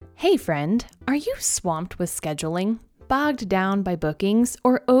Hey friend, are you swamped with scheduling, bogged down by bookings,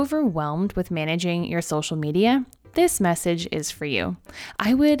 or overwhelmed with managing your social media? This message is for you.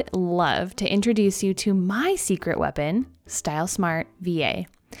 I would love to introduce you to my secret weapon, Style Smart VA.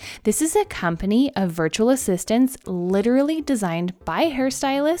 This is a company of virtual assistants literally designed by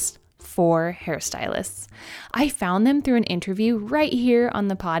hairstylists for hairstylists. I found them through an interview right here on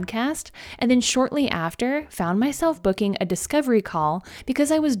the podcast, and then shortly after found myself booking a discovery call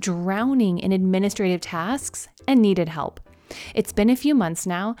because I was drowning in administrative tasks and needed help. It's been a few months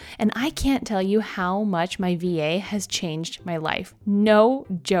now, and I can't tell you how much my VA has changed my life. No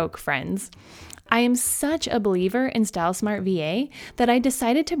joke, friends. I am such a believer in Style Smart VA that I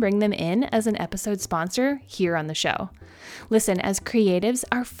decided to bring them in as an episode sponsor here on the show. Listen, as creatives,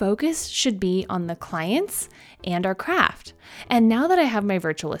 our focus should be on the clients and our craft. And now that I have my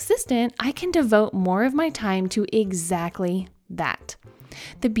virtual assistant, I can devote more of my time to exactly that.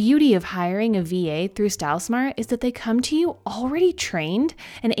 The beauty of hiring a VA through Style Smart is that they come to you already trained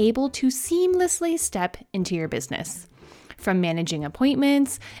and able to seamlessly step into your business. From managing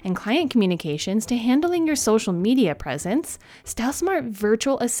appointments and client communications to handling your social media presence, Style Smart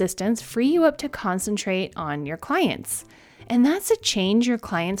virtual assistants free you up to concentrate on your clients. And that's a change your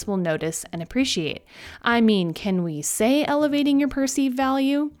clients will notice and appreciate. I mean, can we say elevating your perceived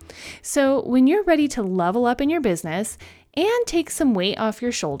value? So when you're ready to level up in your business and take some weight off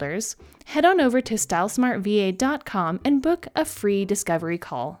your shoulders, head on over to stylesmartva.com and book a free discovery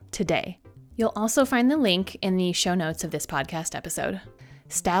call today. You'll also find the link in the show notes of this podcast episode.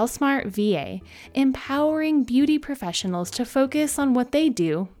 Style Smart VA, empowering beauty professionals to focus on what they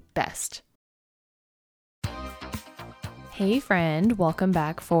do best. Hey friend, welcome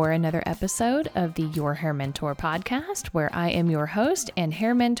back for another episode of the Your Hair Mentor podcast, where I am your host and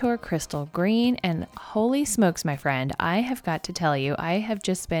hair mentor, Crystal Green. And holy smokes, my friend, I have got to tell you, I have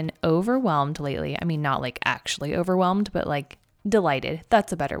just been overwhelmed lately. I mean, not like actually overwhelmed, but like delighted.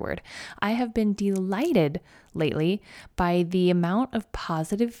 That's a better word. I have been delighted lately by the amount of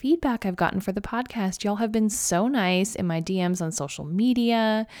positive feedback I've gotten for the podcast. Y'all have been so nice in my DMs on social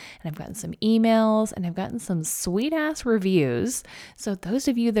media, and I've gotten some emails, and I've gotten some sweet ass reviews. So those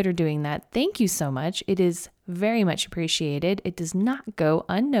of you that are doing that, thank you so much. It is very much appreciated. It does not go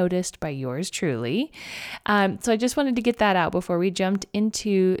unnoticed by yours truly. So I just wanted to get that out before we jumped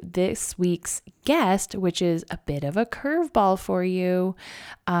into this week's guest, which is a bit of a curveball for you.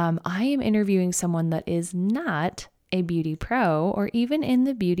 I am interviewing someone that is not a beauty pro or even in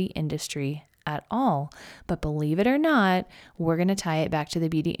the beauty industry at all. But believe it or not, we're going to tie it back to the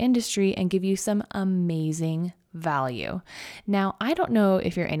beauty industry and give you some amazing value. Now, I don't know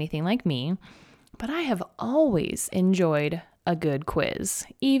if you're anything like me, but I have always enjoyed a good quiz,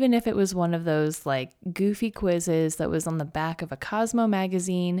 even if it was one of those like goofy quizzes that was on the back of a Cosmo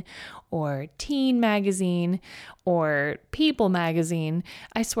magazine or Teen magazine or People magazine.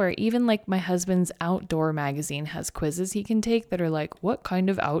 I swear, even like my husband's outdoor magazine has quizzes he can take that are like, what kind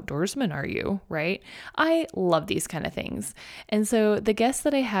of outdoorsman are you, right? I love these kind of things. And so the guest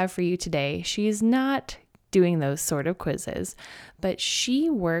that I have for you today, she's not doing those sort of quizzes, but she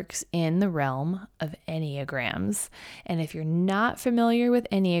works in the realm of Enneagrams. And if you're not familiar with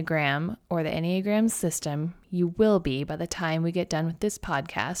Enneagram or the Enneagram system, you will be by the time we get done with this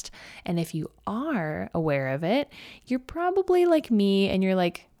podcast. And if you are aware of it, you're probably like me and you're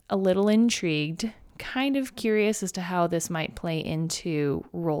like a little intrigued, kind of curious as to how this might play into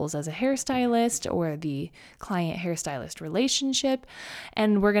roles as a hairstylist or the client hairstylist relationship.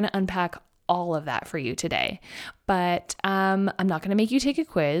 And we're going to unpack all of that for you today. But I'm not going to make you take a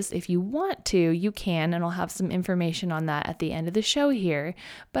quiz. If you want to, you can, and I'll have some information on that at the end of the show here.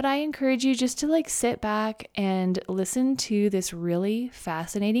 But I encourage you just to like sit back and listen to this really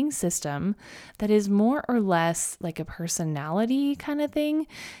fascinating system that is more or less like a personality kind of thing.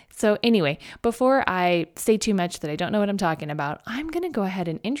 So anyway, before I say too much that I don't know what I'm talking about, I'm going to go ahead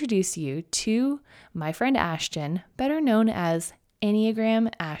and introduce you to my friend Ashton, better known as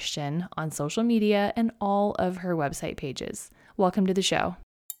Enneagram Ashton on social media and all of her website pages. Welcome to the show.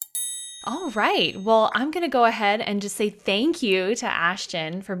 All right. Well, I'm going to go ahead and just say thank you to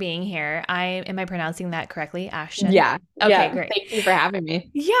Ashton for being here. Am I pronouncing that correctly, Ashton? Yeah. Okay, yeah. great. Thank you for having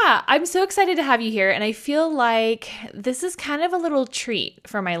me. Yeah, I'm so excited to have you here. And I feel like this is kind of a little treat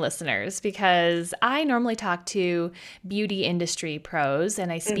for my listeners because I normally talk to beauty industry pros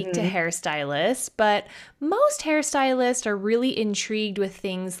and I speak to hairstylists, but most hairstylists are really intrigued with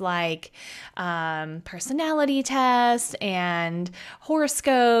things like personality tests and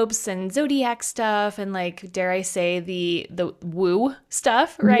horoscopes and and zodiac stuff and like, dare I say, the woo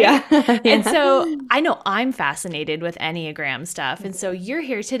stuff, right? Yeah. And Yeah. so I know I'm fascinated with Enneagram stuff. And so you're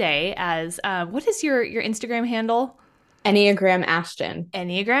here today as what is your Instagram handle? Enneagram Ashton.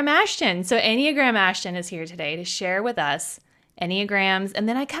 Enneagram Ashton. So Enneagram Ashton is here today to share with us Enneagrams. And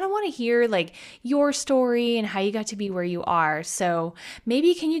then I kind of want to hear like your story and how you got to be where you are. So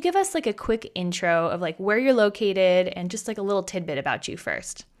maybe can you give us like a quick intro of like where you're located and just like a little tidbit about you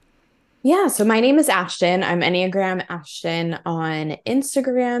first? Yeah, so my name is Ashton. I'm Enneagram Ashton on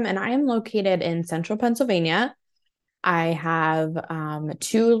Instagram, and I am located in central Pennsylvania. I have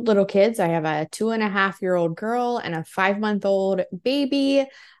two little kids. I have a 2.5-year-old girl and a 5-month-old baby,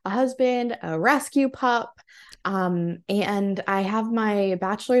 a husband, a rescue pup. And I have my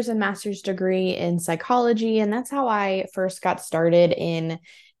bachelor's and master's degree in psychology. And that's how I first got started in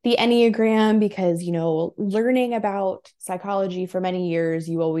the Enneagram because, learning about psychology for many years,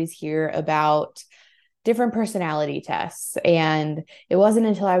 you always hear about different personality tests. And it wasn't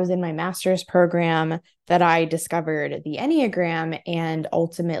until I was in my master's program that I discovered the Enneagram and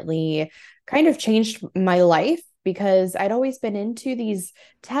ultimately kind of changed my life because I'd always been into these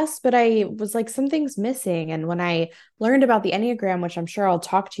tests, but I was like, something's missing. And when I learned about the Enneagram, which I'm sure I'll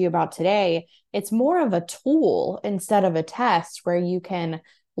talk to you about today, it's more of a tool instead of a test where you can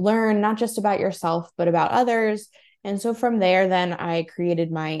learn not just about yourself, but about others. And so from there, then I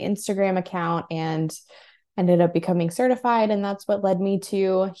created my Instagram account and ended up becoming certified. And that's what led me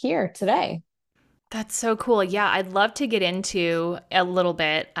to here today. That's so cool. Yeah, I'd love to get into a little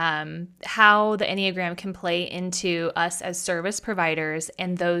bit how the Enneagram can play into us as service providers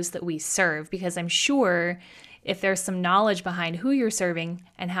and those that we serve, because I'm sure if there's some knowledge behind who you're serving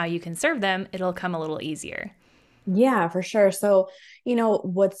and how you can serve them, it'll come a little easier. Yeah, for sure. So,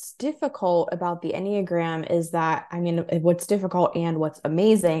 what's difficult about the Enneagram is that, what's difficult and what's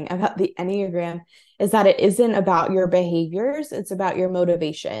amazing about the Enneagram is that it isn't about your behaviors, it's about your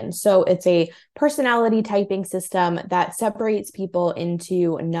motivation. So, it's a personality typing system that separates people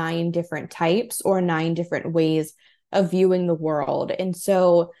into 9 different types or 9 different ways of viewing the world. And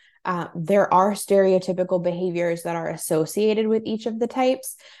so, there are stereotypical behaviors that are associated with each of the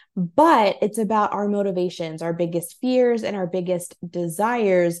types, but it's about our motivations, our biggest fears, and our biggest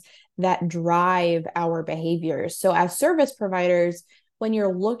desires that drive our behaviors. So, as service providers, when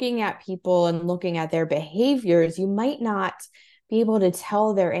you're looking at people and looking at their behaviors, you might not be able to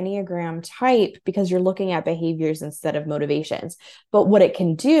tell their Enneagram type because you're looking at behaviors instead of motivations. But what it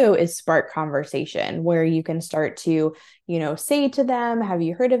can do is spark conversation where you can start to, say to them, have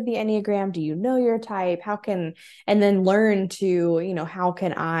you heard of the Enneagram? Do you know your type? And then learn to, how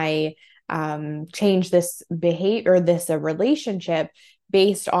can I change this behavior, this relationship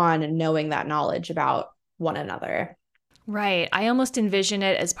based on knowing that knowledge about one another. Right. I almost envision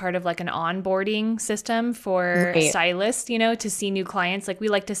it as part of like an onboarding system for Right. stylists, to see new clients. Like we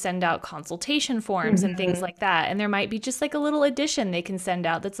like to send out consultation forms and things Mhm. like that. And there might be just like a little addition they can send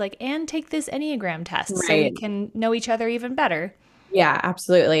out that's like, and take this Enneagram test so we Right. can know each other even better. Yeah,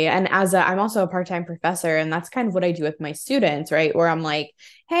 absolutely. And I'm also a part-time professor, and that's kind of what I do with my students, right? Where I'm like,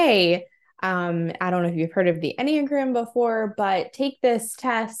 hey, I don't know if you've heard of the Enneagram before, but take this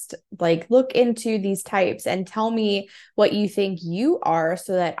test, like look into these types and tell me what you think you are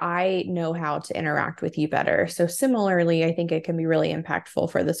so that I know how to interact with you better. So similarly, I think it can be really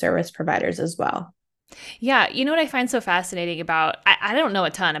impactful for the service providers as well. Yeah, you know what I find so fascinating about I don't know a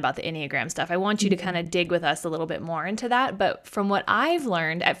ton about the Enneagram stuff. I want you to kind Mhm. of dig with us a little bit more into that. But from what I've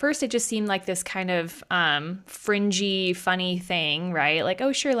learned, at first it just seemed like this kind of fringy, funny thing, right? Like,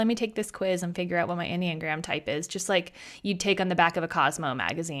 oh, sure, let me take this quiz and figure out what my Enneagram type is, just like you'd take on the back of a Cosmo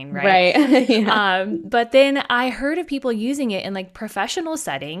magazine, right? Right. Yeah. But then I heard of people using it in like professional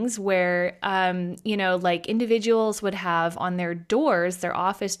settings where, like individuals would have on their doors, their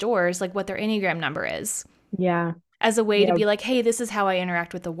office doors, like what their Enneagram number is Yeah. as a way to Yeah. be like, hey, this is how I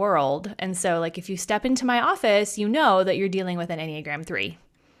interact with the world. And so, like, if you step into my office, you know that you're dealing with an Enneagram 3.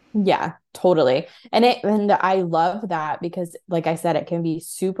 Yeah, totally. And I love that because like I said, it can be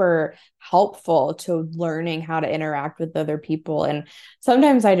super helpful to learning how to interact with other people. And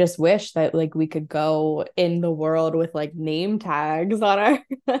sometimes I just wish that like we could go in the world with like name tags on our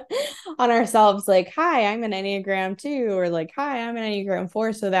on ourselves, like, hi, I'm an Enneagram 2, or like, hi, I'm an Enneagram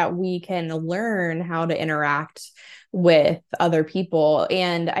 4, so that we can learn how to interact with other people.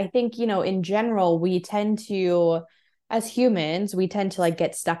 And I think, in general, we tend to as humans, we tend to like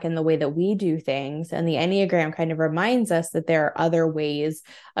get stuck in the way that we do things. And the Enneagram kind of reminds us that there are other ways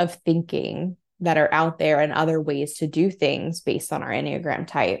of thinking that are out there and other ways to do things based on our Enneagram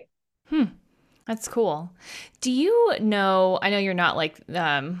type. Hmm. That's cool. Do you know? I know you're not like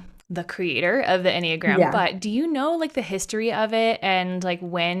the creator of the Enneagram, Yeah. but do you know like the history of it and like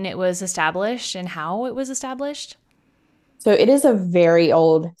when it was established and how it was established? So it is a very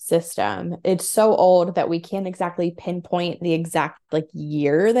old system. It's so old that we can't exactly pinpoint the exact like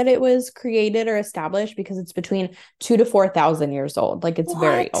year that it was created or established because it's between 2 to 4,000 years old. Like it's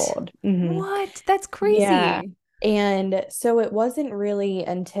very What? old. Hmm. What? That's Yeah. crazy. And so it wasn't really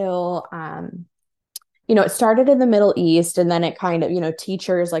until it started in the Middle East and then it kind of,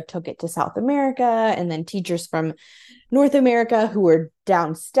 teachers like took it to South America and then teachers from North America who were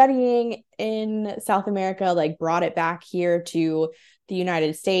down studying in South America, like brought it back here to the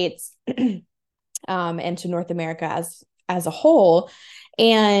United States and to North America as a whole.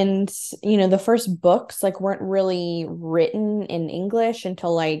 And the first books like weren't really written in English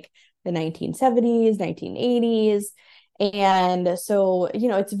until like the 1970s, 1980s. And so,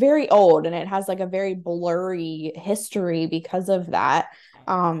 it's very old and it has like a very blurry history because of that.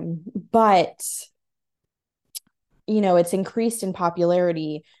 But it's increased in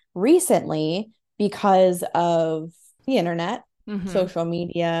popularity recently because of the internet, Mm-hmm. social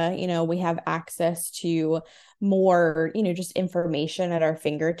media. We have access to more, just information at our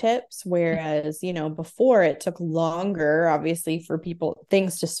fingertips. Whereas, before it took longer, obviously, for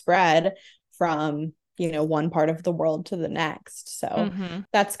things to spread from, one part of the world to the next. So Mm-hmm.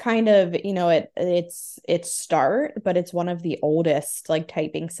 that's kind of, it's start, but it's one of the oldest like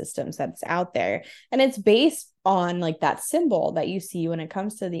typing systems that's out there, and it's based on like that symbol that you see when it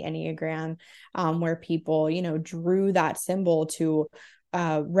comes to the Enneagram, where people drew that symbol to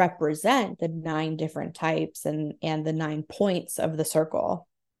represent the 9 different types and the 9 points of the circle.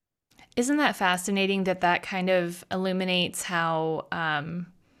 Isn't that fascinating that that kind of illuminates how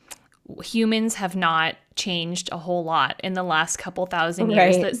humans have not changed a whole lot in the last couple thousand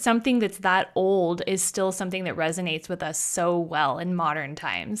years? Right. That something that's that old is still something that resonates with us so well in modern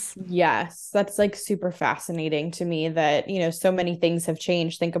times. Yes, that's like super fascinating to me that, so many things have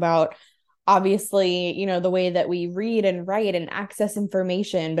changed. Think about obviously, the way that we read and write and access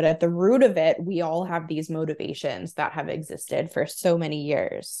information, but at the root of it, we all have these motivations that have existed for so many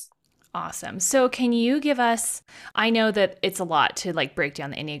years. Awesome. So, can you give us? I know that it's a lot to like break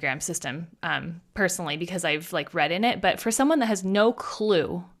down the Enneagram system personally because I've like read in it, but for someone that has no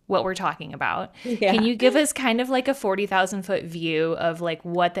clue what we're talking about, can Yeah. you give us kind of like a 40,000 foot view of like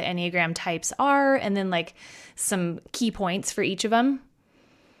what the Enneagram types are and then like some key points for each of them?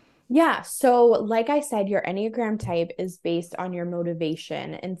 Yeah. So, like I said, your Enneagram type is based on your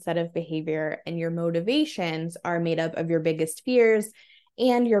motivation instead of behavior. And your motivations are made up of your biggest fears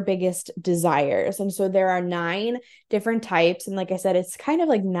and your biggest desires. And so, there are 9 different types. And like I said, it's kind of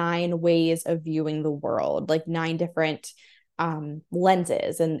like 9 ways of viewing the world, like 9 different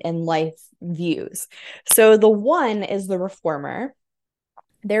lenses and life views. So, the one is the reformer.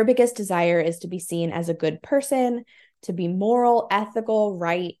 Their biggest desire is to be seen as a good person, to be moral, ethical,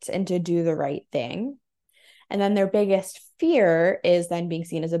 right, and to do the right thing. And then their biggest fear is then being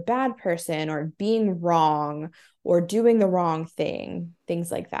seen as a bad person or being wrong or doing the wrong thing,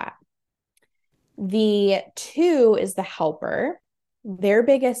 things like that. The 2 is the helper. Their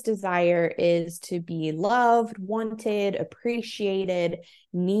biggest desire is to be loved, wanted, appreciated,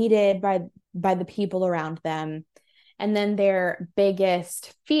 needed by the people around them. And then their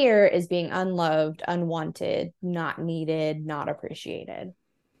biggest fear is being unloved, unwanted, not needed, not appreciated.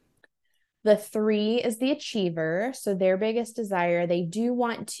 The 3 is the achiever. So their biggest desire, they do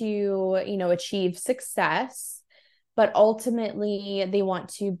want to, achieve success, but ultimately they want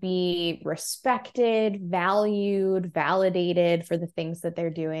to be respected, valued, validated for the things that they're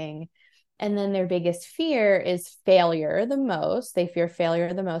doing. And then their biggest fear is failure the most. They fear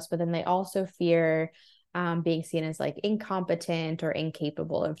failure the most, but then they also fear being seen as like incompetent or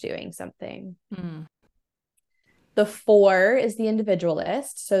incapable of doing something. Mm. The 4 is the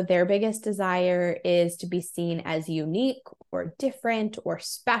individualist. So their biggest desire is to be seen as unique or different or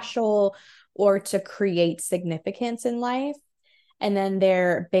special or to create significance in life. And then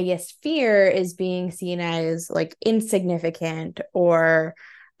their biggest fear is being seen as like insignificant or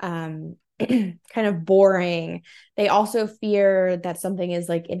kind of boring. They also fear that something is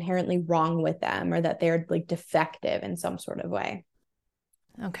like inherently wrong with them or that they're like defective in some sort of way.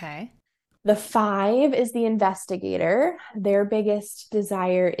 Okay. The 5 is the investigator. Their biggest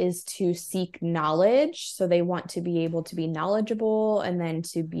desire is to seek knowledge. So they want to be able to be knowledgeable and then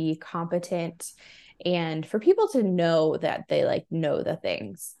to be competent and for people to know that they like know the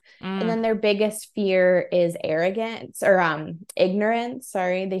things. And Mm. then their biggest fear is arrogance or ignorance.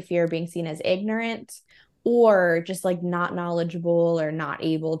 Sorry, they fear being seen as ignorant or just like not knowledgeable or not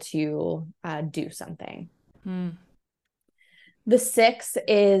able to do something. Mm. The 6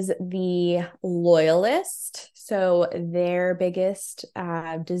 is the loyalist. So their biggest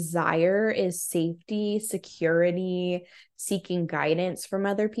desire is safety, security, seeking guidance from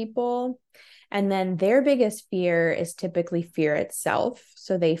other people. And then their biggest fear is typically fear itself.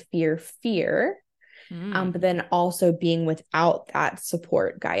 So they fear fear, but then also being without that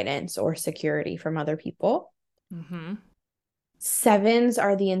support, guidance, or security from other people. Mm-hmm. 7s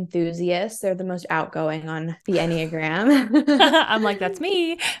are the enthusiasts. They're the most outgoing on the Enneagram. I'm like, that's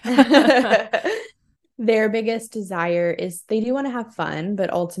me. Their biggest desire is they do want to have fun,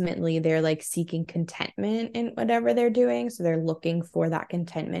 but ultimately they're like seeking contentment in whatever they're doing. So they're looking for that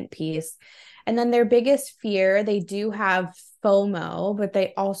contentment piece. And then their biggest fear, they do have FOMO, but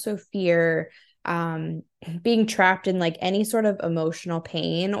they also fear being trapped in like any sort of emotional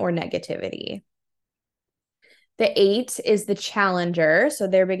pain or negativity. The 8 is the challenger. So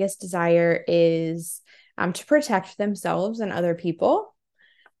their biggest desire is to protect themselves and other people.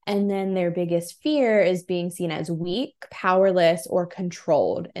 And then their biggest fear is being seen as weak, powerless, or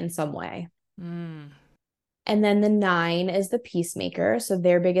controlled in some way. And then the 9 is the peacemaker. So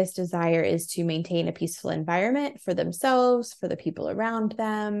their biggest desire is to maintain a peaceful environment for themselves, for the people around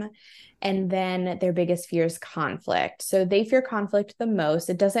them. And then their biggest fear is conflict. So they fear conflict the most.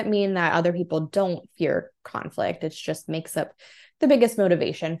 It doesn't mean that other people don't fear conflict. It just makes up the biggest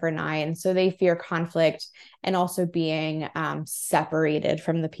motivation for 9. So they fear conflict and also being separated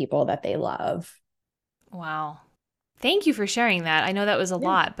from the people that they love. Wow. Thank you for sharing that. I know that was a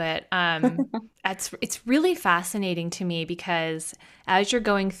lot, but it's really fascinating to me because as you're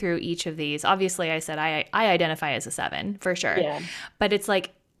going through each of these, obviously I said I identify as a 7 for sure. Yeah. But it's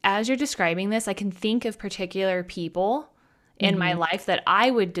like as you're describing this, I can think of particular people in my life that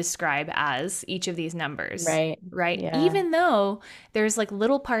I would describe as each of these numbers. Right. Yeah. Even though there's like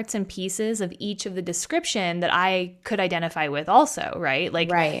little parts and pieces of each of the description that I could identify with also, right?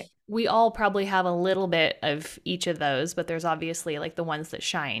 Like we all probably have a little bit of each of those, but there's obviously like the ones that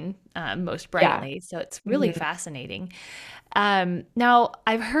shine most brightly. So it's really fascinating. Now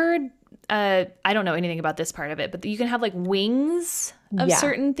I've heard, I don't know anything about this part of it, but you can have like wings of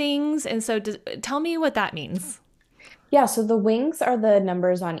certain things. And so tell me what that means. Yeah, so the wings are the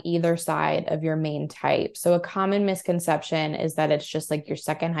numbers on either side of your main type. So a common misconception is that it's just like your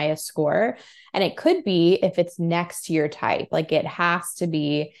second highest score. And it could be if it's next to your type, like it has to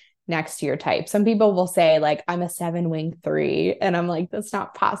be next to your type. Some people will say, like, I'm a 7 wing 3. And I'm like, that's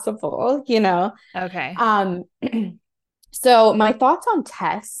not possible, you know? Okay. So my thoughts on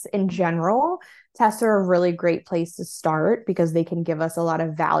tests in general, tests are a really great place to start because they can give us a lot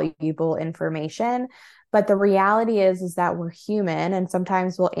of valuable information. But the reality is that we're human and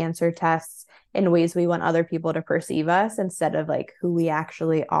sometimes we'll answer tests in ways we want other people to perceive us instead of like who we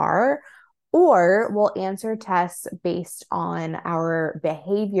actually are. Or we'll answer tests based on our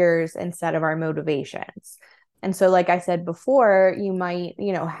behaviors instead of our motivations. And so, like I said before, you might,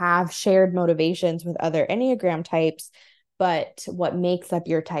 have shared motivations with other Enneagram types, but what makes up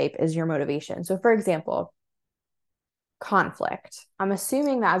your type is your motivation. So, for example, conflict. I'm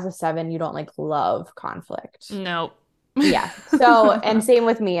assuming that as a 7, you don't like love conflict. No. Yeah. So, and same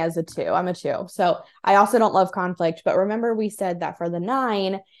with me as a 2. I'm a 2. So I also don't love conflict, but remember we said that for the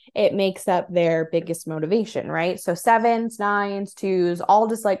 9, it makes up their biggest motivation, right? So 7s, 9s, 2s, all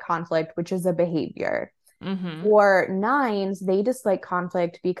dislike conflict, which is a behavior. For 9s, they dislike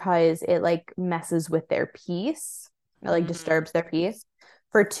conflict because it like messes with their peace. It like disturbs their peace.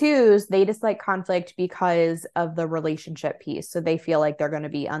 For 2s, they dislike conflict because of the relationship piece. So they feel like they're going to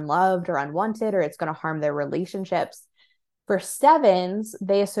be unloved or unwanted, or it's going to harm their relationships. For 7s,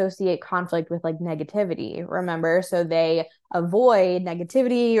 they associate conflict with like negativity, remember? So they avoid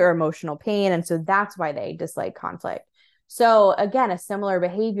negativity or emotional pain. And so that's why they dislike conflict. So again, a similar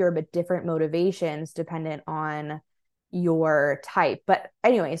behavior, but different motivations dependent on your type. But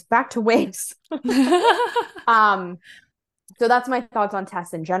anyways, back to wings. So that's my thoughts on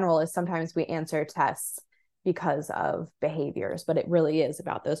tests in general is sometimes we answer tests because of behaviors, but it really is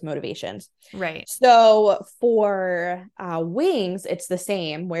about those motivations. Right. So for wings, it's the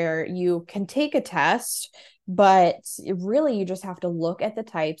same where you can take a test, but really you just have to look at the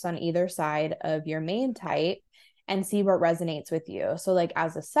types on either side of your main type and see what resonates with you. So like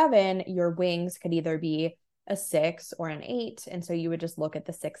as a 7, your wings could either be a 6 or an 8. And so you would just look at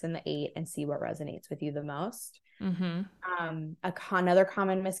the 6 and the 8 and see what resonates with you the most. Another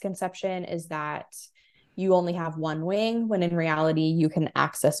common misconception is that you only have one wing when in reality you can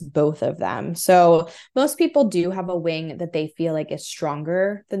access both of them. So most people do have a wing that they feel like is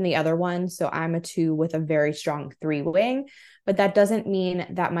stronger than the other one. So I'm a 2 with a very strong 3 wing, but that doesn't mean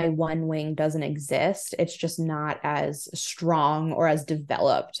that my one wing doesn't exist. It's just not as strong or as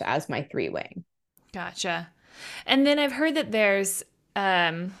developed as my three wing. Gotcha. And then I've heard that there's,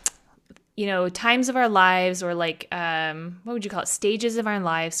 times of our lives or like, what would you call it? Stages of our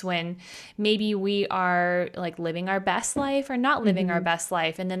lives when maybe we are like living our best life or not living our Mm-hmm. best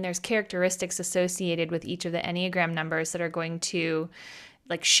life. And then there's characteristics associated with each of the Enneagram numbers that are going to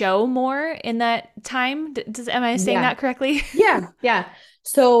like show more in that time. Am I saying Yeah. that correctly? Yeah. Yeah.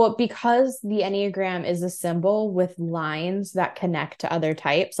 So because the Enneagram is a symbol with lines that connect to other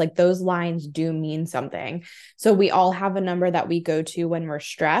types, like those lines do mean something. So we all have a number that we go to when we're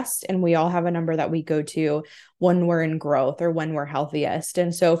stressed, and we all have a number that we go to when we're in growth or when we're healthiest.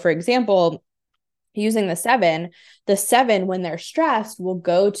 And so, for example, using the seven, when they're stressed, will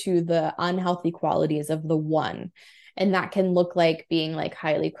go to the unhealthy qualities of the one. And that can look like being like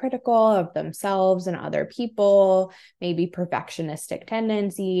highly critical of themselves and other people, maybe perfectionistic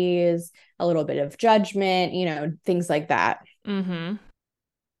tendencies, a little bit of judgment, things like that. Mm-hmm.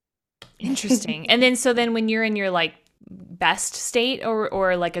 Interesting. And then, so then when you're in your like best state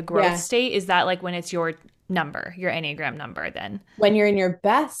or like a growth Yeah. state, is that like when it's your number, your Enneagram number then? When you're in your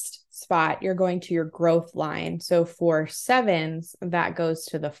best spot, you're going to your growth line. So for sevens, that goes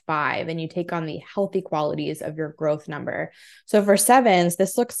to the five, and you take on the healthy qualities of your growth number. So for sevens,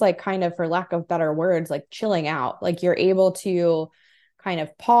 this looks like kind of, for lack of better words, like chilling out. Like you're able to kind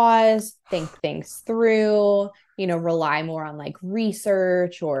of pause, think things through, rely more on like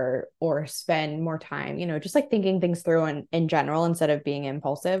research or spend more time, just like thinking things through in general instead of being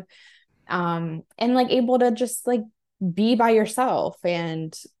impulsive. And like able to just like be by yourself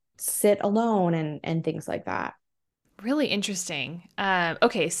and sit alone and things like that. Really interesting.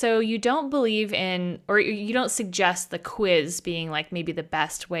 Okay, so you don't believe in, or you don't suggest the quiz being like maybe the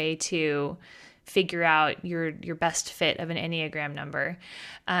best way to figure out your best fit of an Enneagram number.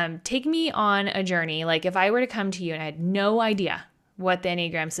 Take me on a journey. Like if I were to come to you and I had no idea what the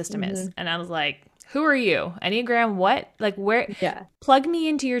Enneagram system is, Mhm. and I was like, "Who are you? Enneagram? What? Like where?" Yeah. Plug me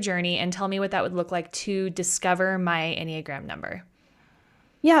into your journey and tell me what that would look like to discover my Enneagram number.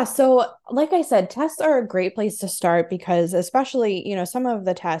 Yeah. So, like I said, tests are a great place to start because, especially, some of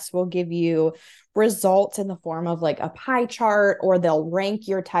the tests will give you results in the form of like a pie chart, or they'll rank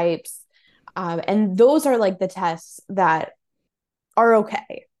your types. And those are like the tests that are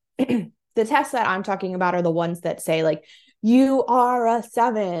okay. The tests that I'm talking about are the ones that say, like, you are a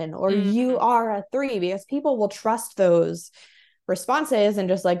seven or you Mm-hmm. are a three, because people will trust those responses and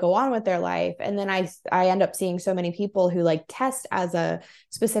just like go on with their life. And then I end up seeing so many people who like test as a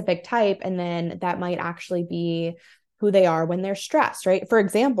specific type, and then that might actually be who they are when they're stressed, right? For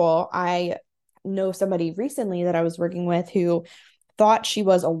example, I know somebody recently that I was working with who thought she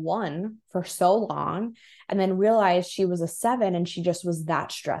was a one for so long, and then realized she was a seven, and she just was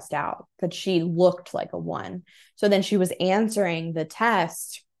that stressed out that she looked like a one. So then she was answering the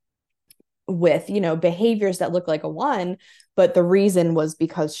test with, behaviors that look like a one, but the reason was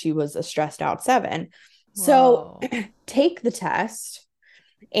because she was a stressed out seven. So Whoa. take the test,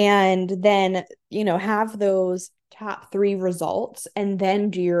 and then, have those top three results, and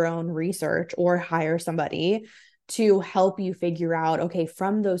then do your own research or hire somebody to help you figure out, okay,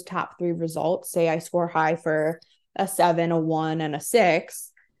 from those top three results, say I score high for a seven, a one, and a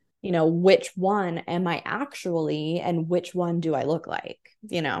six, which one am I actually, and which one do I look like?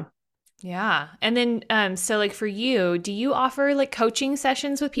 Yeah. And then, so like for you, do you offer like coaching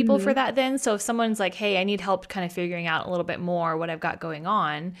sessions with people for Mm-hmm. that then? So if someone's like, hey, I need help kind of figuring out a little bit more what I've got going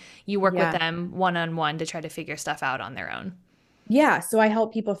on, you work with Yeah. them one on one to try to figure stuff out on their own. Yeah. So I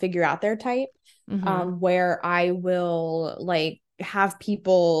help people figure out their type, Mm-hmm. where I will like have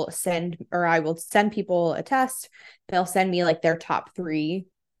people send, or I will send people a test. They'll send me like their top three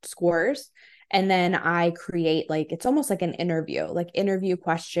scores. And then I create like, it's almost like an interview, like interview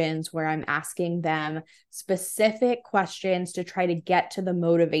questions where I'm asking them specific questions to try to get to the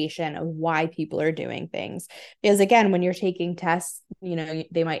motivation of why people are doing things. Because again, when you're taking tests,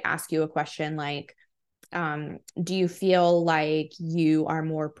 they might ask you a question like, do you feel like you are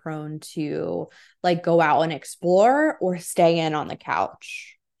more prone to like go out and explore or stay in on the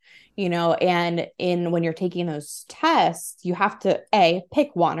couch? And when you're taking those tests, you have to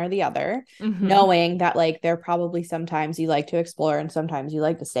pick one or the other, Mm-hmm. knowing that like there are probably sometimes you like to explore and sometimes you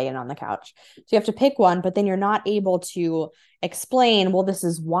like to stay in on the couch. So you have to pick one, but then you're not able to explain, well, this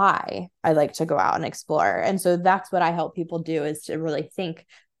is why I like to go out and explore. And so that's what I help people do, is to really think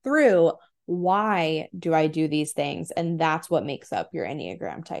through, why do I do these things? And that's what makes up your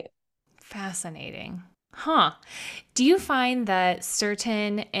Enneagram type. Fascinating. Huh. Do you find that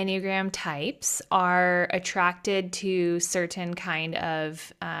certain Enneagram types are attracted to certain kind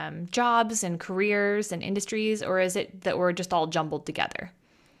of jobs and careers and industries, or is it that we're just all jumbled together?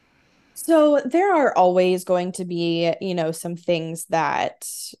 So there are always going to be, some things that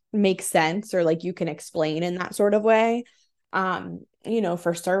make sense or like you can explain in that sort of way.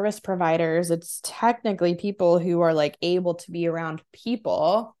 For service providers, it's technically people who are like able to be around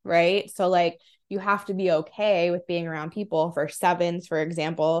people, right? So like you have to be okay with being around people. For sevens, for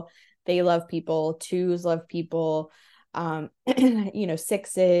example, they love people, twos love people,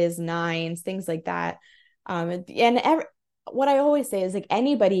 sixes, nines, things like that. What I always say is like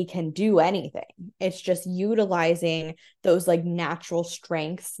anybody can do anything. It's just utilizing those like natural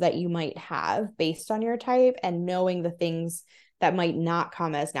strengths that you might have based on your type and knowing the things that might not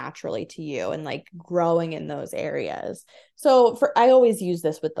come as naturally to you and like growing in those areas. So I always use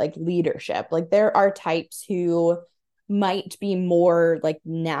this with like leadership. Like there are types who might be more like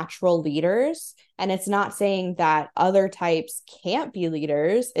natural leaders. And it's not saying that other types can't be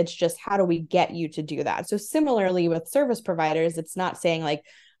leaders. It's just how do we get you to do that? So similarly with service providers, it's not saying like,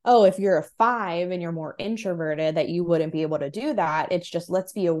 oh, if you're a 5 and you're more introverted, that you wouldn't be able to do that. It's just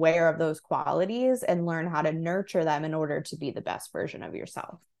let's be aware of those qualities and learn how to nurture them in order to be the best version of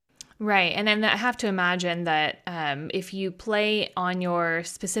yourself. Right. And then I have to imagine that if you play on your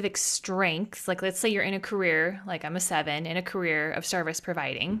specific strengths, like let's say you're in a career, like I'm a 7, in a career of service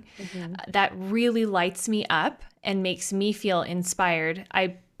providing, that really lights me up and makes me feel inspired.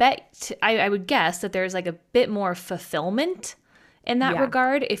 I would guess that there's like a bit more fulfillment in that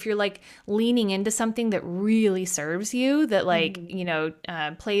regard if you're like leaning into something that really serves you, that like,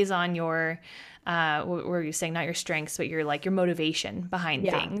 plays on your what were you saying? Not your strengths, but your like your motivation behind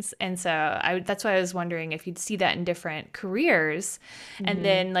things. And so that's why I was wondering if you'd see that in different careers, and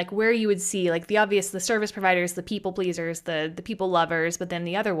then like where you would see like the service providers, the people pleasers, the people lovers, but then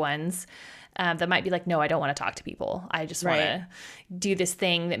the other ones that might be like, no, I don't want to talk to people. I just want to do this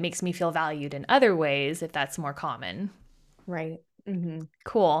thing that makes me feel valued in other ways, if that's more common. Right.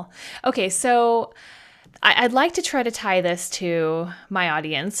 Cool. Okay, so I'd like to try to tie this to my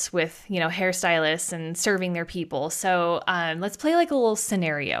audience with, hairstylists and serving their people. So let's play like a little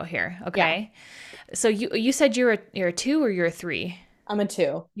scenario here, okay? Yeah. So you said you're a 2 or you're a 3? I'm a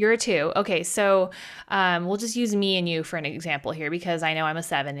 2. You're a 2. Okay, so we'll just use me and you for an example here because I know I'm a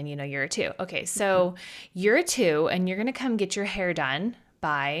 7 and you're a 2. Okay, so you're a 2 and you're going to come get your hair done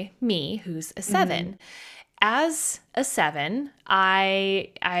by me, who's a 7. As a 7, I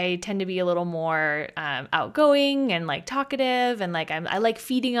tend to be a little more outgoing and like talkative, and like I like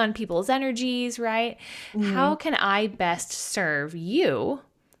feeding on people's energies, right? How can I best serve you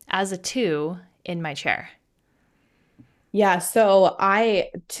as a 2 in my chair? Yeah, so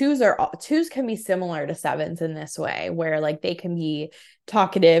twos can be similar to sevens in this way, where like they can be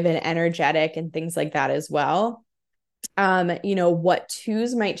talkative and energetic and things like that as well. What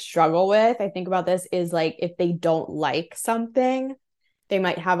twos might struggle with, I think about this, is like if they don't like something, they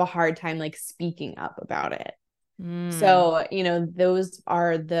might have a hard time like speaking up about it. So, those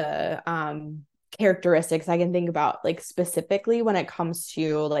are the characteristics I can think about like specifically when it comes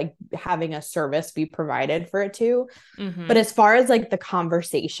to like having a service be provided for it too. But as far as like the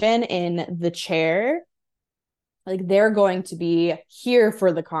conversation in the chair, like they're going to be here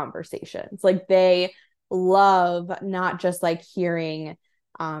for the conversations. Like they love not just like hearing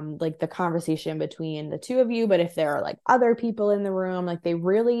like the conversation between the two of you, but if there are like other people in the room, like they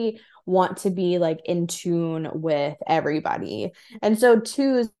really want to be like in tune with everybody. And so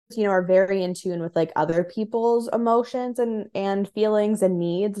twos, are very in tune with like other people's emotions and feelings and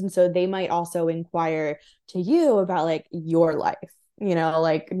needs. And so they might also inquire to you about like your life,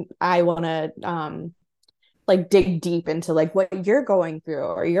 like I want to like dig deep into like what you're going through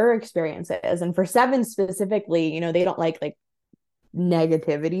or your experiences. And for sevens specifically, they don't like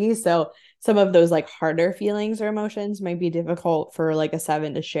negativity. So some of those like harder feelings or emotions might be difficult for like a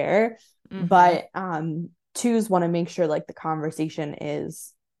 7 to share. But twos want to make sure like the conversation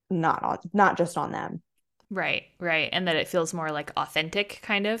is not just on them. Right. And that it feels more like authentic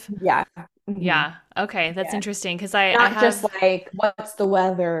kind of. Yeah. Yeah. Okay. That's interesting because I Not have just like what's the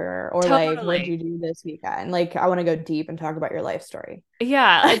weather or like what'd totally. you do this weekend. Like I want to go deep and talk about your life story.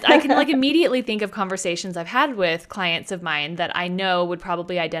 Yeah, I can like immediately think of conversations I've had with clients of mine that I know would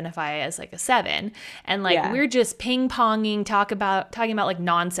probably identify as like a 7, and like we're just ping ponging talking about like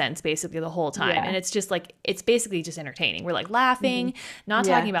nonsense basically the whole time, and it's just like it's basically just entertaining. We're like laughing, not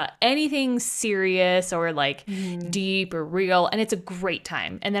talking about anything serious or like deep or real, and it's a great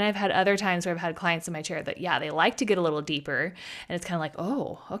time. And then I've had other times times where I've had clients in my chair that, yeah, they like to get a little deeper, and it's kind of like,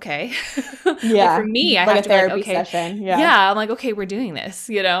 oh, okay. Like for Yeah. me, I Like have a to be like, therapy okay, session. Yeah. yeah, I'm like, okay, we're doing this,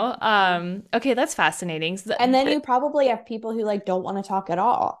 Okay, that's fascinating. And then you probably have people who like don't want to talk at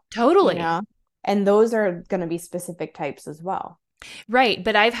all, you Totally. know? And those are going to be specific types as well. Right,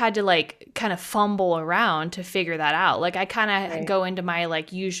 but I've had to like kind of fumble around to figure that out. Like I kind of Right. go into my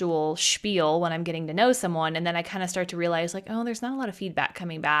like usual spiel when I'm getting to know someone, and then I kind of start to realize like, oh, there's not a lot of feedback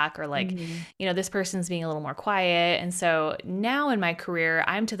coming back, or like, Mhm. this person's being a little more quiet. And so now in my career,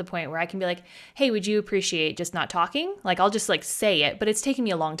 I'm to the point where I can be like, hey, would you appreciate just not talking? Like I'll just like say it, but it's taken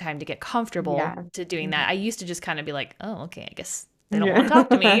me a long time to get comfortable Yeah. to doing that. Mhm. I used to just kind of be like, oh, okay, I guess they don't want to talk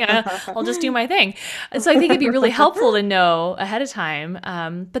to me. Yeah. I'll just do my thing. And so I think it'd be really helpful to know ahead of time.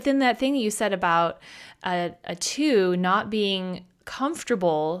 But then that thing that you said about a two not being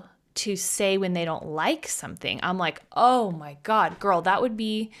comfortable to say when they don't like something, I'm like, oh my God, girl, that would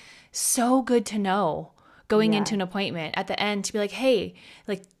be so good to know going into Yeah. an appointment at the end to be like, hey,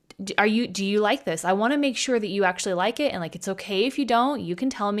 like, do you like this? I want to make sure that you actually like it, and like it's okay if you don't. You can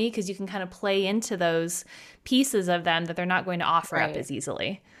tell me, because you can kind of play into those pieces of them that they're not going to offer up Right. as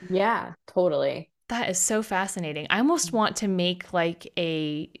easily. Yeah, totally. That is so fascinating. I almost want to make like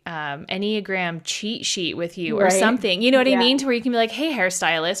a Enneagram cheat sheet with you or Right. something. You know what I Yeah. mean? To where you can be like, hey,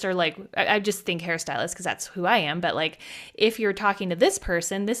 hairstylist, or like, I just think hairstylist because that's who I am. But like, if you're talking to this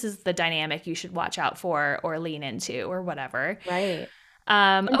person, this is the dynamic you should watch out for or lean into or whatever. Right.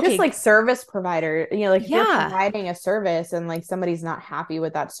 And just Okay. like service provider, like if you're Yeah. providing a service and like somebody's not happy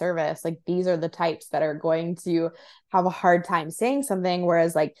with that service, like these are the types that are going to have a hard time saying something.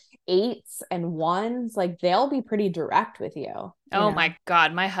 Whereas like eights and ones, like they'll be pretty direct with you, you Oh know? my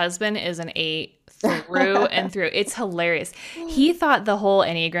God, my husband is an eight through and through. It's hilarious. He thought the whole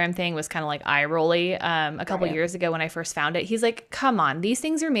Enneagram thing was kind of like eye rolly a couple Right. years ago when I first found it. He's like, come on, these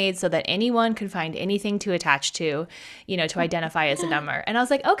things are made so that anyone can find anything to attach to, to identify as a number. And I was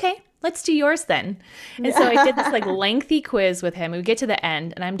like, okay, let's do yours then. And so I did this like Yeah. lengthy quiz with him. We get to the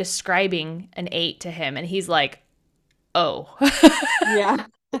end and I'm describing an eight to him. And he's like, oh, Yeah.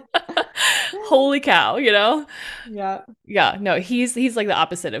 holy cow. Yeah. Yeah, no, he's like the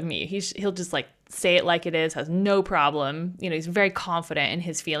opposite of me. He'll just like say it like it is, has no problem. He's very confident in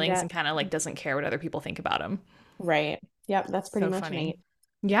his feelings Yeah. and kind of like doesn't care what other people think about him. Right. Yep. That's pretty So much an funny. eight.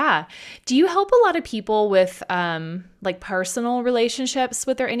 Yeah. Do you help a lot of people with like personal relationships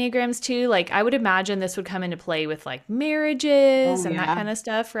with their Enneagrams too? Like I would imagine this would come into play with like marriages Oh, and that yeah. kind of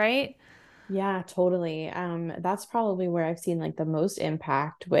stuff, right? Yeah, totally. That's probably where I've seen like the most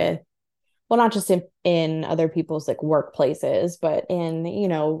impact with, well, not just in other people's like workplaces, but in,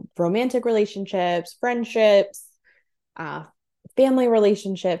 romantic relationships, friendships, uh, family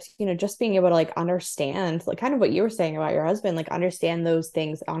relationships, just being able to like understand, like kind of what you were saying about your husband, like understand those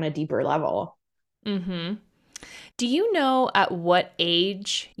things on a deeper level. Mm-hmm. Do you know at what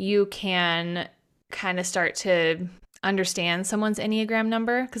age you can kind of start to understand someone's Enneagram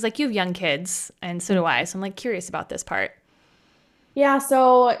number? Because, like, you have young kids, and so do I. So I'm like curious about this part. Yeah,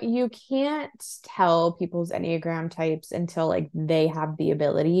 so you can't tell people's Enneagram types until like they have the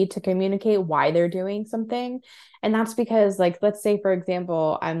ability to communicate why they're doing something. And that's because, like, let's say, for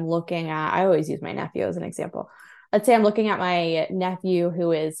example, I always use my nephew as an example. Let's say I'm looking at my nephew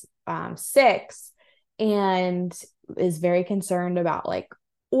who is 6 and is very concerned about like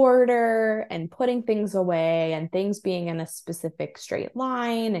order and putting things away and things being in a specific straight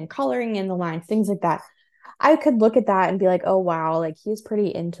line and coloring in the lines, things like that. I could look at that and be like, oh, wow, like he's pretty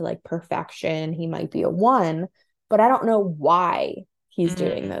into like perfection. He might be a one, but I don't know why he's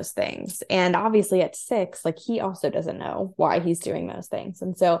doing Mm. those things. And obviously at 6, like he also doesn't know why he's doing those things.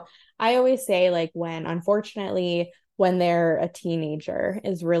 And so I always say, like, unfortunately, when they're a teenager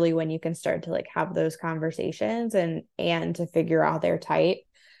is really when you can start to like have those conversations and to figure out their type.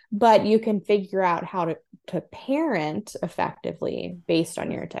 But you can figure out how to parent effectively based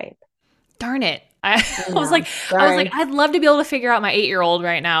on your type. Darn it. I, I I was like, know. Sorry. I'd love to be able to figure out my 8-year-old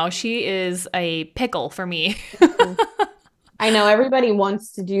right now. She is a pickle for me. Mhm. I know everybody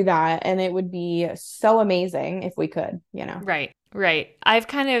wants to do that, and it would be so amazing if we could. Right, right. I've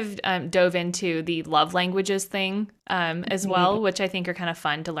kind of dove into the love languages thing as Mhm. well, which I think are kind of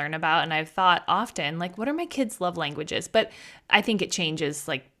fun to learn about. And I've thought often, like, what are my kids' love languages? But I think it changes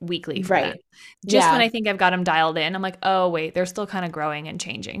like weekly for them. Right. Just when Yeah. I think I've got them dialed in, I'm like, oh, wait, they're still kind of growing and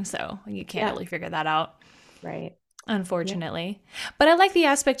changing. So you can't Yeah. really figure that out, Right. Yeah. unfortunately. But I like the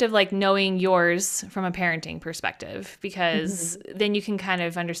aspect of like knowing yours from a parenting perspective, because Mhm. then you can kind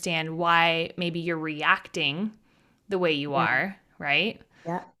of understand why maybe you're reacting the way you Yeah. are, right?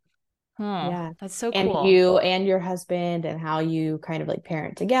 Yeah. Oh, Yeah. that's so And cool. you and your husband and how you kind of like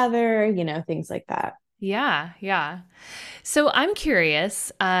parent together, things like that. Yeah, yeah. So I'm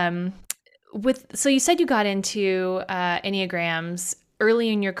curious, so you said you got into Enneagrams early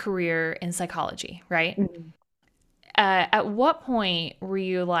in your career in psychology, right? Mhm. At what point were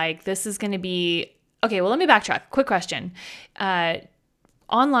you like, this is going to be okay? Well, let me backtrack. Quick question. Uh,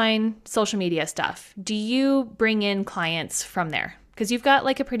 Online social media stuff, do you bring in clients from there? Because you've got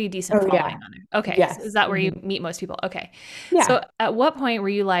like a pretty decent Oh yeah. following on there. Okay. So is Yes. that where you Mhm. meet most people? Okay. So Yeah. at what point were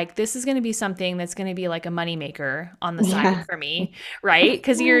you like, this is going to be something that's going to be like a moneymaker on the side Yeah. for me, right?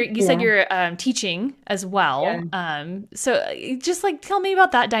 Because you said Yeah. you're teaching as Yeah. well. So just like tell me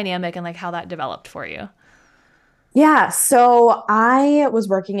about that dynamic and like how that developed for you. Yeah, so I was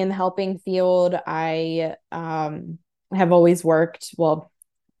working in the helping field. I have always worked, well,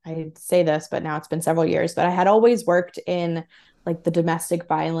 I say this, but now it's been several years, but I had always worked in like the domestic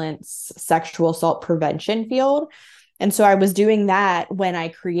violence, sexual assault prevention field. And so I was doing that when I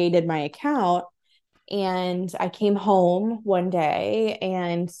created my account. And I came home one day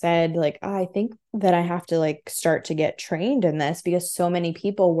and said, like, "Oh, I think that I have to like start to get trained in this because so many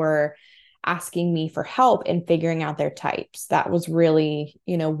people were asking me for help in figuring out their types." That was really,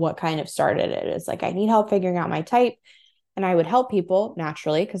 what kind of started it. Is like, I need help figuring out my type. And I would help people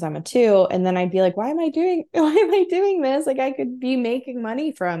naturally because I'm a two. And then I'd be like, why am I doing this? Like I could be making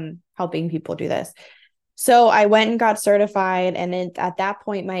money from helping people do this. So I went and got certified. And at that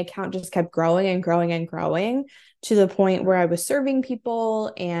point, my account just kept growing and growing and growing to the point where I was serving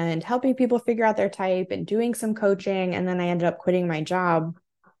people and helping people figure out their type and doing some coaching. And then I ended up quitting my job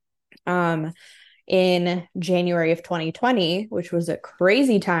um, in January of 2020, which was a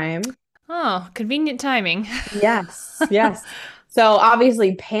crazy time. Oh, convenient timing. Yes, yes. So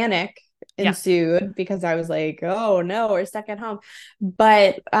obviously panic Yeah. ensued because I was like, oh no, we're stuck at home.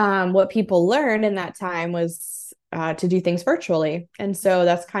 But what people learned in that time was to do things virtually. And so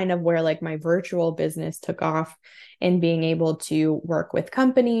that's kind of where like my virtual business took off in being able to work with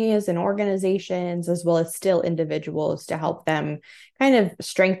companies and organizations as well as still individuals to help them kind of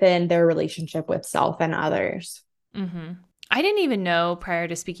strengthen their relationship with self and others. Hmm. I didn't even know prior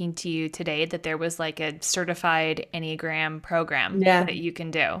to speaking to you today that there was like a certified Enneagram program Yeah, that you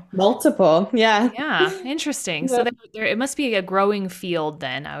can do. multiple. Yeah. Yeah, interesting. So it must be a growing field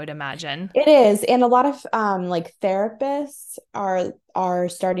then, I would imagine. It is, and a lot of like therapists are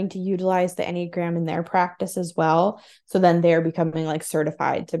starting to utilize the Enneagram in their practice as well. So then they're becoming like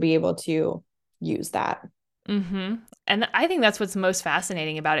certified to be able to use that. Hmm. And I think that's what's most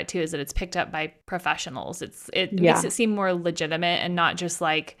fascinating about it too, is that it's picked up by professionals. It makes Yeah. it seem more legitimate and not just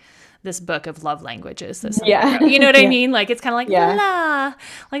like this book of love languages that somebody Yeah. wrote. You know what I Yeah. mean? Like it's kind of like la Yeah. la.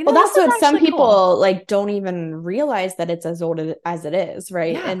 Like Well, no, this that's is what some actually cool. people like don't even realize that it's as old as it is,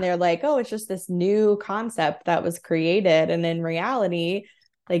 right? Yeah. And they're like, "Oh, it's just this new concept that was created." And in reality,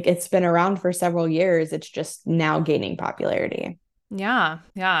 like it's been around for several years. It's just now gaining popularity. Yeah.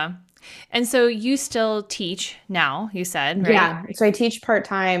 Yeah. And so you still teach now, you said, right? Yeah. So I teach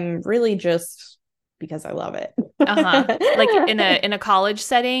part-time really just because I love it. Uh-huh. Like in a college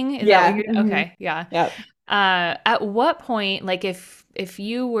setting? Is that what Yeah. you're Mhm. okay, yeah. Yep. At what point, like if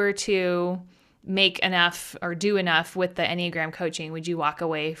you were to make enough or do enough with the Enneagram coaching, would you walk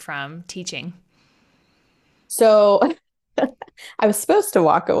away from teaching? So I was supposed to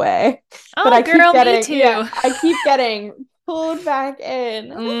walk away, but Oh, girl, me too. I keep getting pulled back in.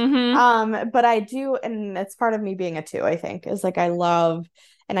 Mm-hmm. But I do, and it's part of me being a two, I think, is like I love,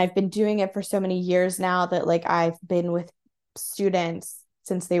 and I've been doing it for so many years now that like I've been with students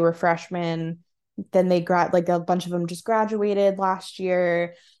since they were freshmen. Then like a bunch of them just graduated last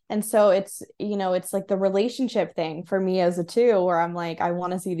year. And so it's like the relationship thing for me as a two, where I'm like, I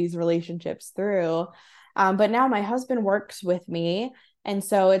want to see these relationships through. But now my husband works with me. And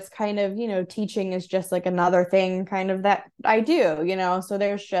so it's kind of, teaching is just like another thing kind of that I do. So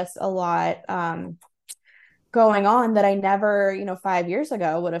there's just a lot going on that I never, 5 years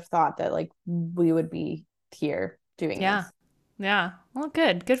ago would have thought that like we would be here doing Yeah. this. Yeah. Well,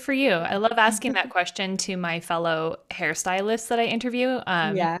 good. Good for you. I love asking that question to my fellow hairstylists that I interview.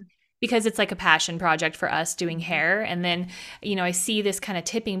 Yeah. Because it's like a passion project for us doing hair. And then, I see this kind of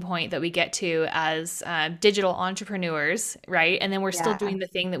tipping point that we get to as digital entrepreneurs, right? And then we're still Yeah. doing the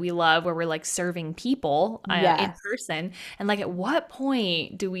thing that we love where we're like serving people in Yes. person. And like, at what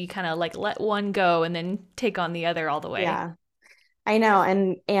point do we kind of like let one go and then take on the other all the way? Yeah. I know.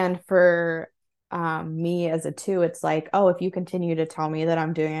 And for me as a two, it's like, oh, if you continue to tell me that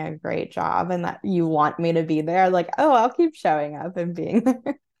I'm doing a great job and that you want me to be there, like, oh, I'll keep showing up and being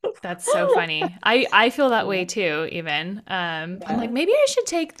there. That's so funny. I feel that way too, even. I'm like, maybe I should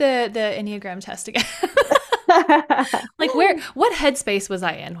take the Enneagram test again. Yeah. Like what headspace was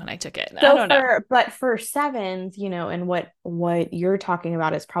I in when I took it? I So don't know. but for sevens, and what you're talking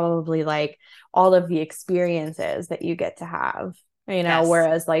about is probably like all of the experiences that you get to have, Yes.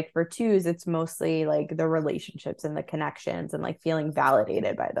 whereas like for twos, it's mostly like the relationships and the connections and like feeling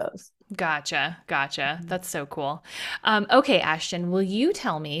validated by those. Gotcha. Gotcha. That's so cool. Okay, Ashton, will you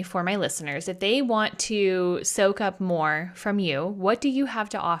tell me for my listeners if they want to soak up more from you, what do you have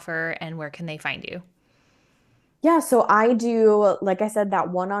to offer and where can they find you? Yeah, so I do, like I said, that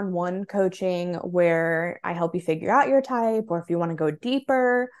one-on-one coaching where I help you figure out your type, or if you want to go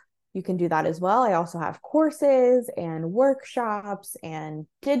deeper, you can do that as well. I also have courses and workshops and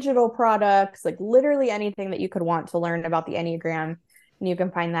digital products, like literally anything that you could want to learn about the Enneagram. And you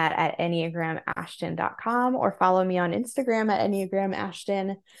can find that at enneagramashton.com or follow me on Instagram at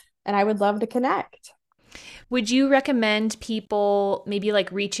enneagramashton. And I would love to connect. Would you recommend people maybe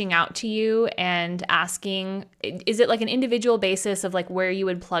like reaching out to you and asking, is it like an individual basis of like where you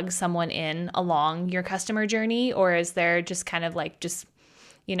would plug someone in along your customer journey? Or is there just kind of like the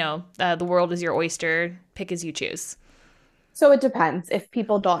world is your oyster, pick as you choose? So it depends. If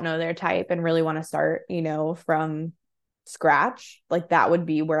people don't know their type and really want to start, from scratch, like that would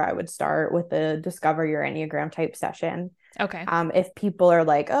be where I would start with the Discover Your Enneagram type session. Okay. If people are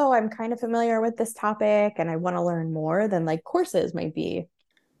like, oh, I'm kind of familiar with this topic and I want to learn more, then like courses might be,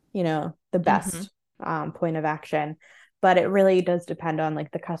 the Mm-hmm. best point of action. But it really does depend on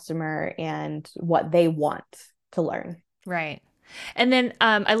like the customer and what they want to learn. Right. And then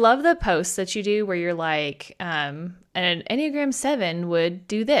I love the posts that you do where you're like, an Enneagram 7 would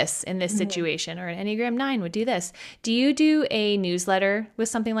do this in this Mhm. situation, or an Enneagram 9 would do this. Do you do a newsletter with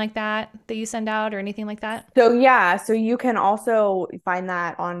something like that you send out or anything like that? So yeah, so you can also find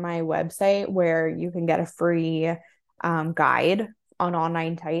that on my website where you can get a free guide on all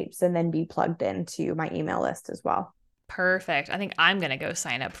nine types and then be plugged into my email list as well. Perfect. I think I'm going to go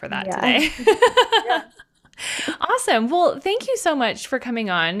sign up for that Yeah. today. Yeah. Awesome. Well, thank you so much for coming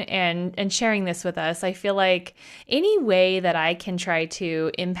on and sharing this with us. I feel like any way that I can try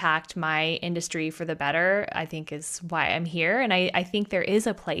to impact my industry for the better, I think is why I'm here. And I think there is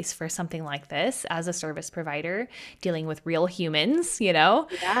a place for something like this as a service provider dealing with real humans. Yeah.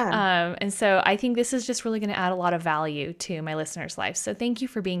 And so I think this is just really going to add a lot of value to my listeners' lives. So thank you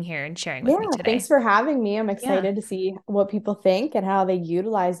for being here and sharing with Yeah. me Thanks today. for having me. I'm Yeah. excited to see what people think and how they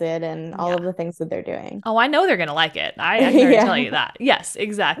utilize it and all Yeah. of the things that they're doing. Oh, I know they're gonna like it. I can already tell Yeah. you that. Yes,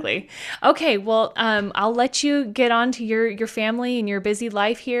 exactly. Okay, well, I'll let you get on to your family and your busy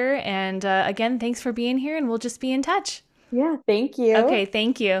life here. And again, thanks for being here, and we'll just be in touch. Yeah. Thank you. Okay,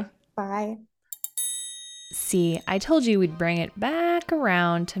 thank you. Bye. See, I told you we'd bring it back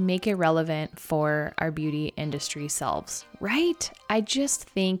around to make it relevant for our beauty industry selves, right? I just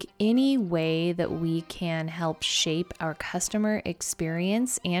think any way that we can help shape our customer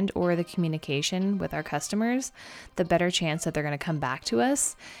experience and or the communication with our customers, the better chance that they're going to come back to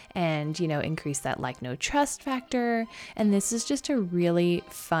us and, increase that like no trust factor. And this is just a really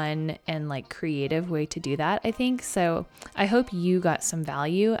fun and like creative way to do that, I think. So I hope you got some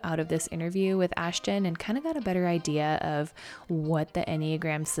value out of this interview with Ashton and kind of got a better idea of what the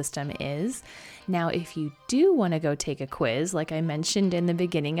Enneagram system is. Now, if you do want to go take a quiz, like I mentioned in the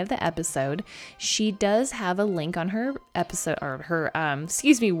beginning of the episode, she does have a link on her episode or her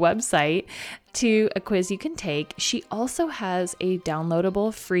website to a quiz you can take. She also has a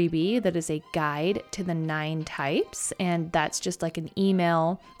downloadable freebie that is a guide to the 9 types, and that's just like an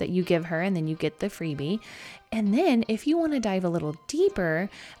email that you give her and then you get the freebie. And then if you want to dive a little deeper,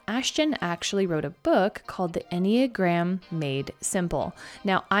 Ashton actually wrote a book called The Enneagram Made Simple.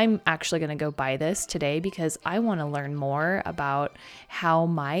 Now, I'm actually going to go buy this today because I want to learn more about how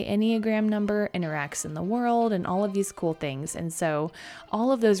my Enneagram number interacts in the world and all of these cool things. And so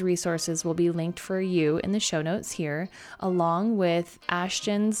all of those resources will be linked for you in the show notes here, along with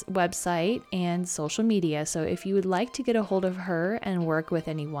Ashton's website and social media. So if you would like to get a hold of her and work with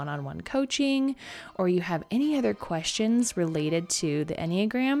any one-on-one coaching, or you have any other questions related to the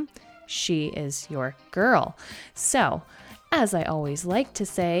Enneagram, she is your girl. So, as I always like to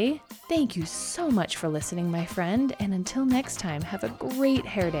say, thank you so much for listening, my friend. And until next time, have a great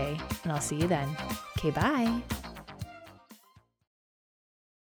hair day. And I'll see you then. Okay, bye.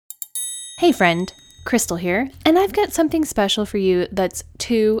 Hey, friend. Crystal here. And I've got something special for you that's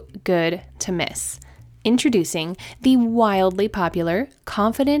too good to miss. Introducing the wildly popular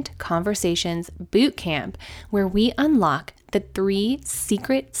Confident Conversations Bootcamp, where we unlock the 3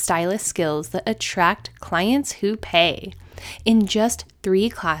 secret stylist skills that attract clients who pay. In just 3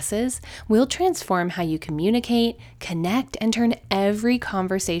 classes will transform how you communicate, connect, and turn every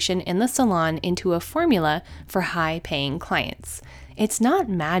conversation in the salon into a formula for high-paying clients. It's not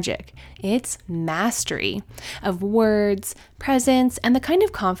magic, it's mastery of words, presence, and the kind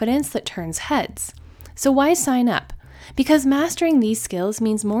of confidence that turns heads. So why sign up? Because mastering these skills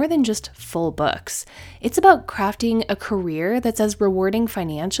means more than just full books. It's about crafting a career that's as rewarding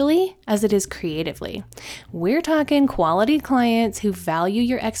financially as it is creatively. We're talking quality clients who value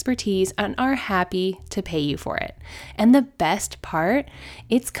your expertise and are happy to pay you for it. And the best part,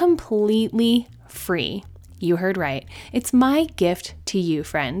 it's completely free. You heard right. It's my gift to you,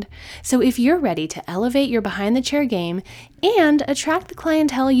 friend. So if you're ready to elevate your behind the chair game and attract the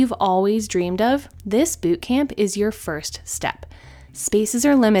clientele you've always dreamed of, this bootcamp is your first step. Spaces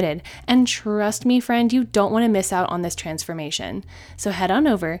are limited, and trust me, friend, you don't want to miss out on this transformation. So head on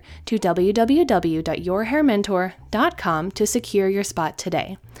over to www.yourhairmentor.com to secure your spot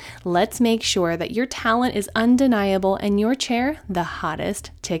today. Let's make sure that your talent is undeniable and your chair the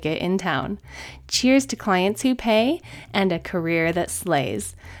hottest ticket in town. Cheers to clients who pay and a career that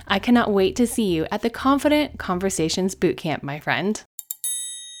slays. I cannot wait to see you at the Confident Conversations Bootcamp, my friend.